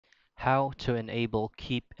how to enable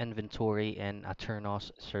keep inventory in Aternos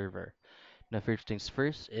server. Now, first things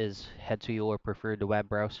first is head to your preferred web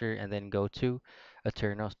browser and then go to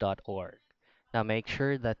aternos.org. Now, make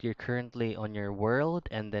sure that you're currently on your world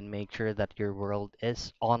and then make sure that your world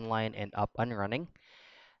is online and up and running.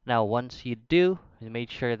 Now, once you do, make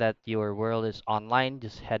sure that your world is online,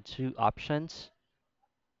 just head to options.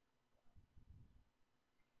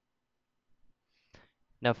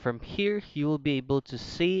 Now from here, you will be able to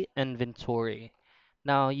see inventory.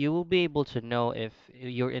 Now you will be able to know if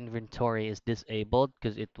your inventory is disabled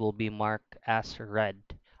because it will be marked as red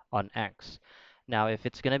on X. Now if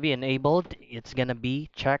it's gonna be enabled, it's gonna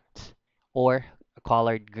be checked or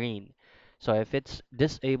colored green. So if it's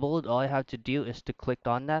disabled, all I have to do is to click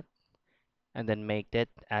on that and then make it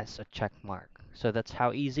as a check mark. So that's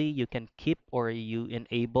how easy you can keep or you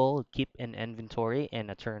enable keep in inventory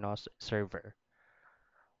in a Turnos server.